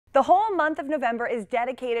The whole month of November is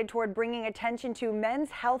dedicated toward bringing attention to men's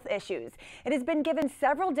health issues. It has been given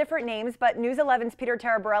several different names, but News 11's Peter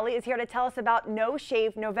Taraborelli is here to tell us about No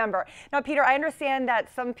Shave November. Now, Peter, I understand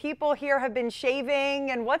that some people here have been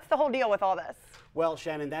shaving, and what's the whole deal with all this? Well,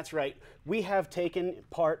 Shannon, that's right. We have taken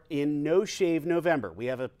part in No Shave November. We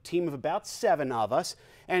have a team of about 7 of us,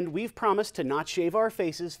 and we've promised to not shave our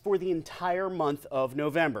faces for the entire month of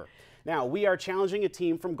November. Now, we are challenging a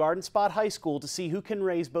team from Garden Spot High School to see who can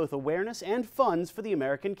raise both awareness and funds for the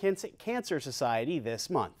American Cancer Society this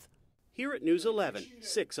month. Here at News 11,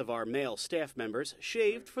 6 of our male staff members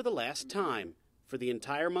shaved for the last time. For the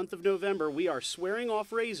entire month of November, we are swearing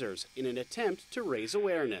off razors in an attempt to raise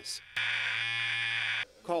awareness.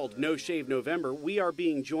 Called No Shave November, we are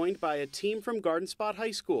being joined by a team from Garden Spot High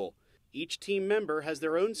School. Each team member has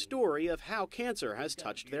their own story of how cancer has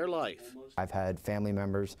touched their life. I've had family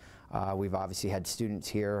members, we've obviously had students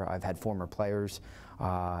here, I've had former players,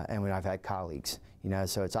 and I've had colleagues.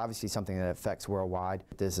 So it's obviously something that affects worldwide.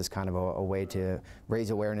 This is kind of a way to raise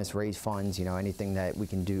awareness, raise funds, anything that we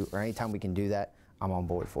can do, or anytime we can do that, I'm on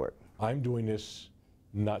board for it. I'm doing this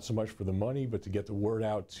not so much for the money, but to get the word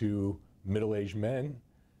out to middle-aged men.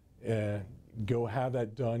 Go have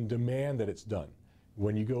that done, demand that it's done.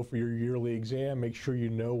 When you go for your yearly exam, make sure you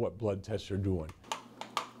know what blood tests you're doing.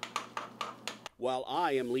 While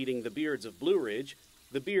I am leading the Beards of Blue Ridge,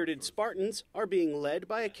 the bearded Spartans are being led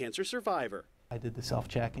by a cancer survivor. I did the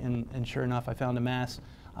self-check, and sure enough, I found a mass.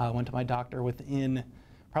 I went to my doctor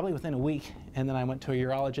probably within a week, and then I went to a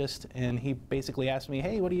urologist, and he basically asked me,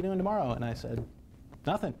 hey, what are you doing tomorrow? And I said,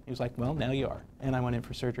 nothing. He was like, well, now you are. And I went in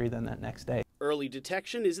for surgery then that next day. Early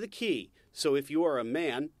detection is the key. So if you are a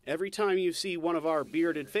man, every time you see one of our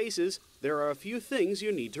bearded faces, there are a few things you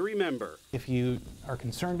need to remember. If you are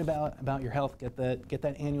concerned about your health, get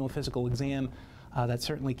that annual physical exam. That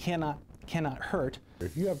certainly cannot hurt.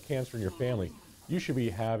 If you have cancer in your family, you should be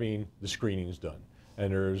having the screenings done.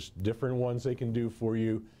 And there's different ones they can do for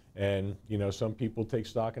you. And some people take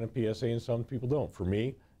stock in a PSA and some people don't. For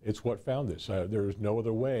me, it's what found this. There's no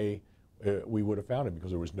other way we would have found it,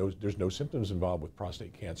 because there's no symptoms involved with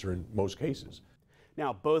prostate cancer in most cases.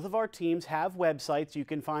 Now, both of our teams have websites. You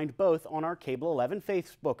can find both on our Cable 11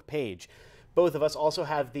 Facebook page. Both of us also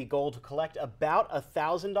have the goal to collect about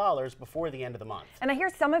 $1,000 before the end of the month. And I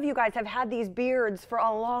hear some of you guys have had these beards for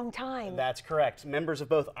a long time. That's correct. Members of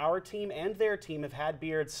both our team and their team have had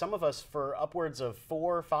beards, some of us for upwards of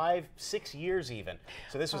 4, 5, 6 years even.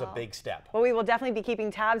 So this was a big step. Well, we will definitely be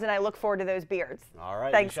keeping tabs, and I look forward to those beards. All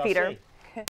right. Thanks, Peter. See.